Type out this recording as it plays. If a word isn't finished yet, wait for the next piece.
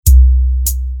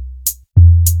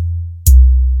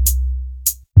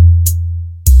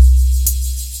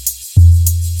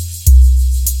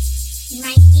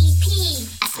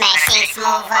I smash things smooth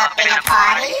up in a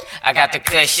party. I got the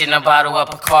cushion, a bottle of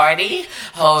Bacardi.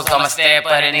 Hoes on my step,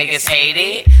 but the niggas hate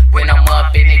it. When I'm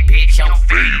up in it, bitch, I'm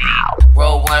faded.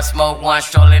 Roll one, smoke one,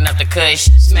 strolling up the kush.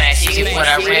 Smash it, what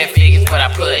I red figures, what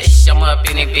I push. I'm up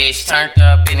in it, bitch, turned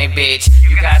up in it, bitch.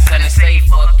 You got something to say,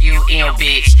 fuck you,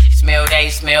 bitch. Smell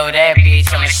that,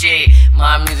 bitch, on the shit.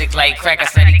 My music like crack, I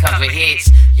said he comes with hits.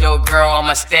 Yo, girl on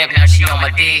my step, now she on my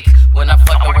dick. When I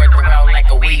fuck her, work her out like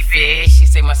a wee fish. She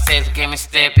say my sex game and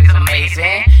step is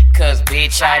amazing. Cause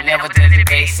bitch, I never did it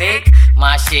basic.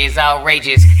 My shit's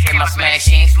outrageous, and my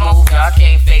smash ain't smooth, y'all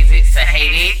can't phase it, so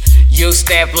hate it. You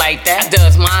step like that,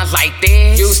 does mine like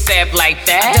this. You step like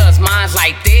that, does mine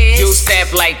like this. You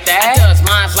step like that, does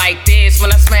mine like this.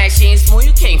 When I smash ain't smooth,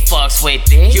 you can't fucks with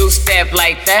this. You step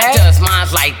like that, does mine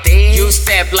like this. You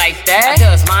step like that,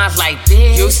 does mine like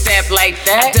this. You step like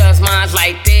that, does mine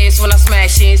like this. When I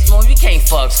smash ain't smooth, you can't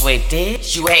fucks with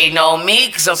this. You hating on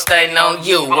me, cause I'm stunting on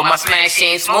you. When my smash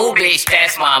ain't smooth, bitch,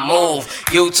 that's my move.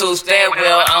 You two-step,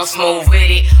 well, I'm smooth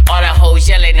with it. All the hoes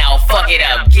yelling out, fuck it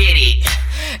up, get it.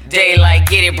 They like,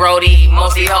 get it, Brody.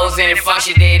 Most these hoes in the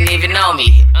function didn't even know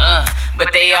me.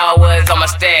 But they all was on my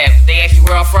step. They asked me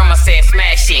where I'm from, I said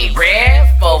smashing.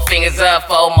 Red, 4 fingers up,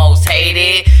 almost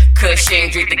hated. Cushion,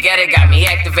 drink together, got me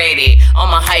activated. On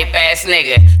my hype ass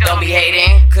nigga, don't be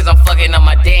hating, cause I'm fucking up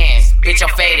my dance. Bitch, I'm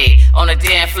faded, on the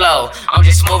damn flow, I'm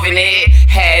just moving it.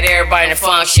 Had everybody in the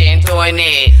function doing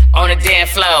it. On the damn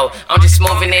flow, I'm just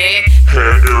moving it.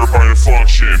 Had everybody in the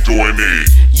function doing it.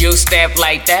 You step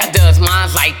like that, does mine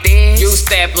like this. You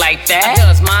step like that,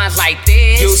 does mine like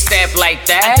this. You step like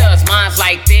that, does mine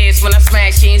like this. When I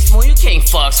smash ain't smooth, you can't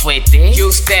fucks with this.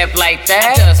 You step like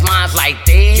that, does mine like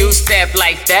this. You step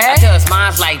like that, does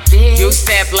mine like this. You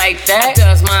step like that,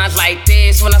 does mine like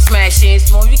this. When I smash ain't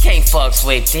smooth, you can't fucks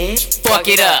with this. Fuck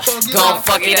it up, gon'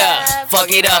 fuck it up. Fuck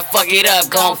it up,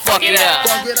 gon' fuck it up.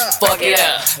 Fuck it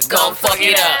up, gon' fuck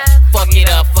it up. Fuck it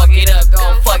up, gon' fuck it up.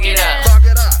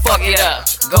 Fuck it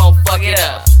up, gon' fuck it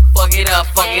up. Fuck it up,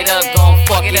 gon'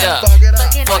 fuck it up.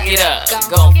 Fuck it up,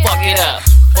 gon' fuck it up.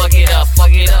 Fuck it up,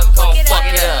 gon' fuck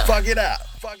it up. Fuck it up.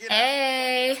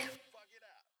 Hey.